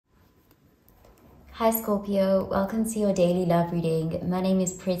Hi Scorpio, welcome to your daily love reading. My name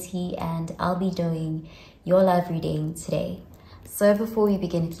is Pretty and I'll be doing your love reading today. So before we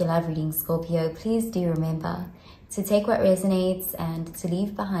begin with your love reading, Scorpio, please do remember to take what resonates and to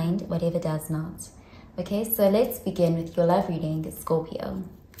leave behind whatever does not. Okay, so let's begin with your love reading, Scorpio.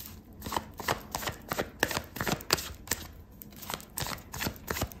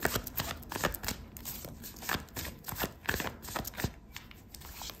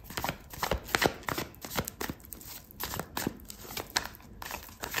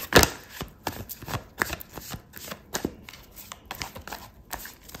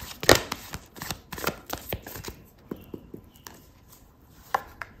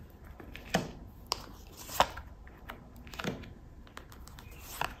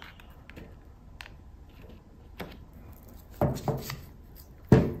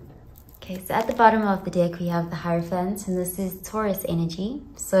 Okay, so at the bottom of the deck we have the Hierophant, and this is Taurus energy.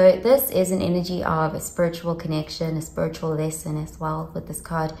 So this is an energy of a spiritual connection, a spiritual lesson as well with this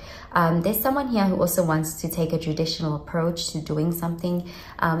card. There's someone here who also wants to take a traditional approach to doing something.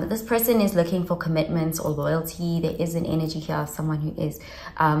 This person is looking for commitment or loyalty. There is an energy here of someone who is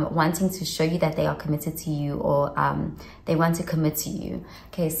wanting to show you that they are committed to you, or they want to commit to you.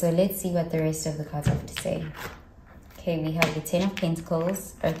 Okay, so let's see what the rest of the cards have to say. Okay, we have the Ten of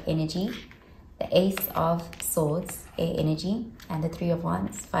Pentacles, Earth energy, the Ace of Swords, air energy, and the Three of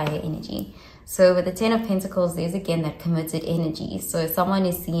Wands, fire energy. So with the Ten of Pentacles, there's again that committed energy. So someone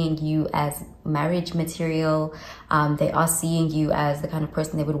is seeing you as marriage material. They are seeing you as the kind of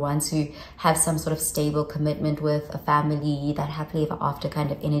person they would want to have some sort of stable commitment with, a family, that happily ever after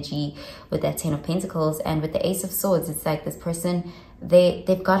kind of energy with that Ten of Pentacles. And with the Ace of Swords, it's like this person,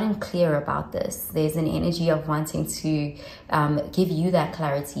 they've gotten clear about this. There's an energy of wanting to give you that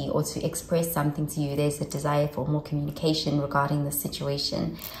clarity or to express something to you. There's a desire for more communication regarding the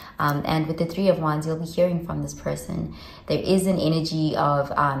situation. And with the Three of Wands, you'll be hearing from this person. There is an energy of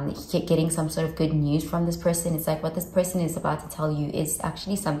getting some sort of good news from this person. It's like what this person is about to tell you is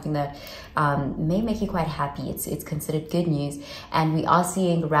actually something that may make you quite happy. It's considered good news. And we are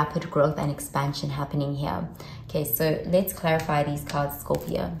seeing rapid growth and expansion happening here. Okay, so let's clarify these cards,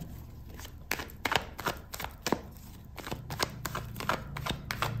 Scorpio.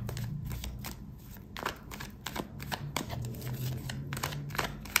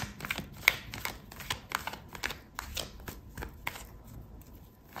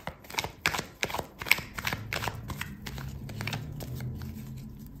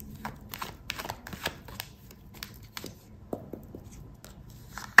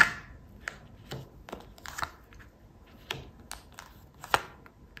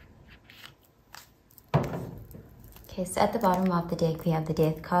 Okay, so at the bottom of the deck, we have the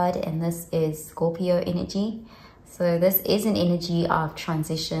Death card, and this is Scorpio energy. So this is an energy of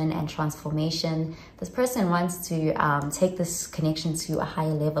transition and transformation. This person wants to take this connection to a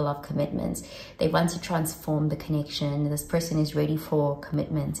higher level of commitment. They want to transform the connection. This person is ready for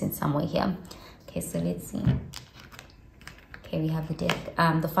commitment in some way here. Okay, so let's see. Okay, we have the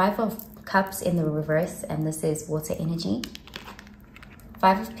Death. The Five of Cups in the reverse, and this is water energy.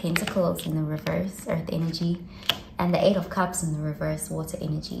 Five of Pentacles in the reverse, earth energy. And the Eight of Cups in the reverse, water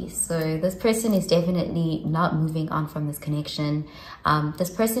energy. So this person is definitely not moving on from this connection. This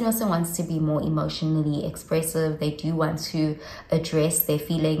person also wants to be more emotionally expressive. They do want to address their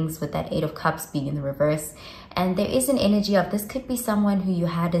feelings with that Eight of Cups being in the reverse. And there is an energy of this could be someone who you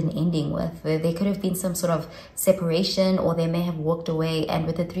had an ending with. There could have been some sort of separation, or they may have walked away. And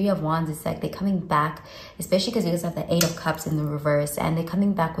with the Three of Wands, it's like they're coming back, especially because you guys have the Eight of Cups in the reverse, and they're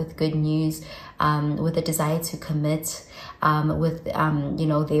coming back with good news, with a desire to commit, with you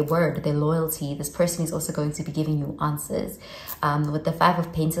know, their word, their loyalty. This person is also going to be giving you answers. With the Five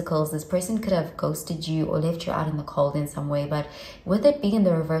of Pentacles, this person could have ghosted you or left you out in the cold in some way, but with it being in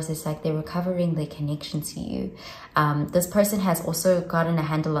the reverse, it's like they're recovering their connection to you. This person has also gotten a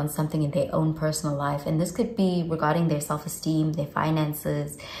handle on something in their own personal life, and this could be regarding their self-esteem, their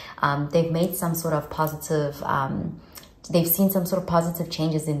finances. They've made some sort of positive they've seen some sort of positive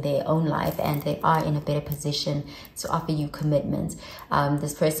changes in their own life, and they are in a better position to offer you commitment.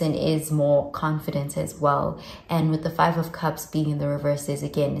 This person is more confident as well. And with the Five of Cups being in the reverses,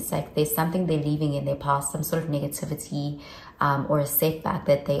 again, it's like there's something they're leaving in their past, some sort of negativity or a setback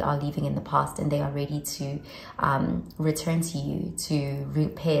that they are leaving in the past, and they are ready to return to you to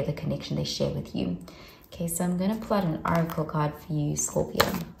repair the connection they share with you. Okay, so I'm going to pull out an oracle card for you, Scorpio.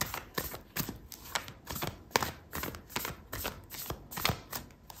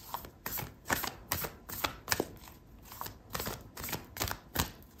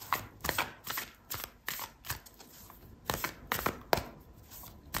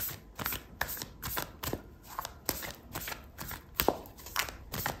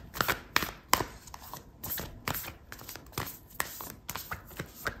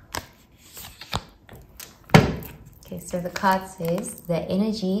 So the card says the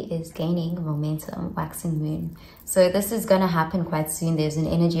energy is gaining momentum, waxing moon. So this is going to happen quite soon. There's an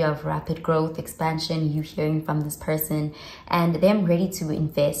energy of rapid growth, expansion, you hearing from this person and them ready to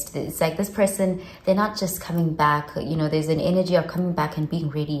invest. It's like this person, they're not just coming back, you know, there's an energy of coming back and being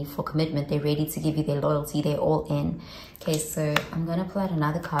ready for commitment. They're ready to give you their loyalty. They're all in. Okay, so I'm going to pull out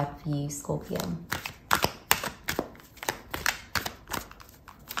another card for you, Scorpio.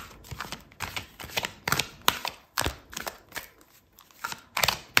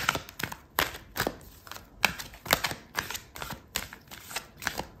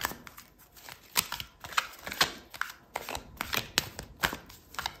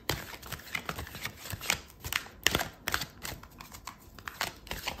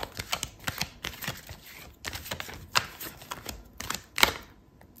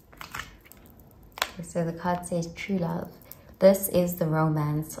 So the card says true love. This is the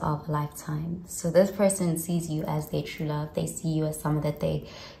romance of a lifetime. So this person sees you as their true love. They see you as someone that they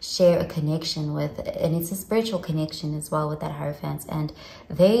share a connection with. And it's a spiritual connection as well with that Hierophant. And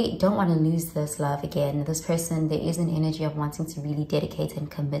they don't want to lose this love again. This person, there is an energy of wanting to really dedicate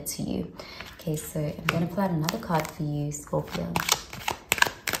and commit to you. Okay, so I'm going to pull out another card for you, Scorpio.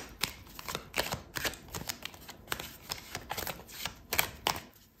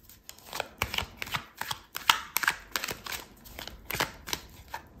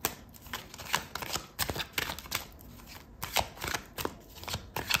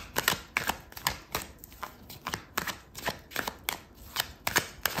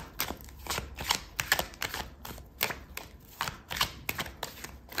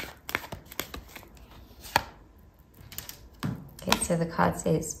 Okay, so the card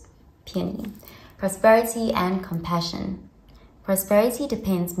says peony, prosperity and compassion. Prosperity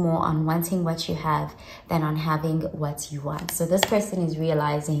depends more on wanting what you have than on having what you want. So this person is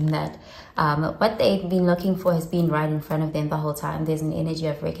realizing that what they've been looking for has been right in front of them the whole time. There's an energy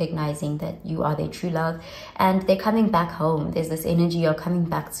of recognizing that you are their true love and they're coming back home. There's this energy of coming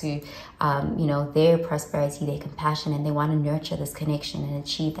back to, you know, their prosperity, their compassion, and they want to nurture this connection and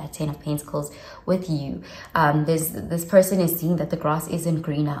achieve that 10 of Pentacles with you. This person is seeing that the grass isn't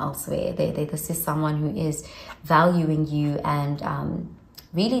greener elsewhere. This is someone who is valuing you and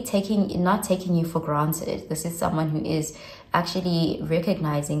really not taking you for granted. This is someone who is actually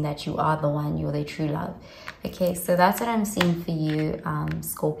recognizing that you are the one, you're their true love. Okay, so that's what I'm seeing for you,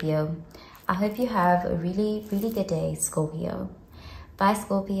 Scorpio. I hope you have a really, really good day, Scorpio. Bye,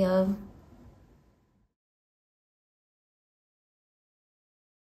 Scorpio.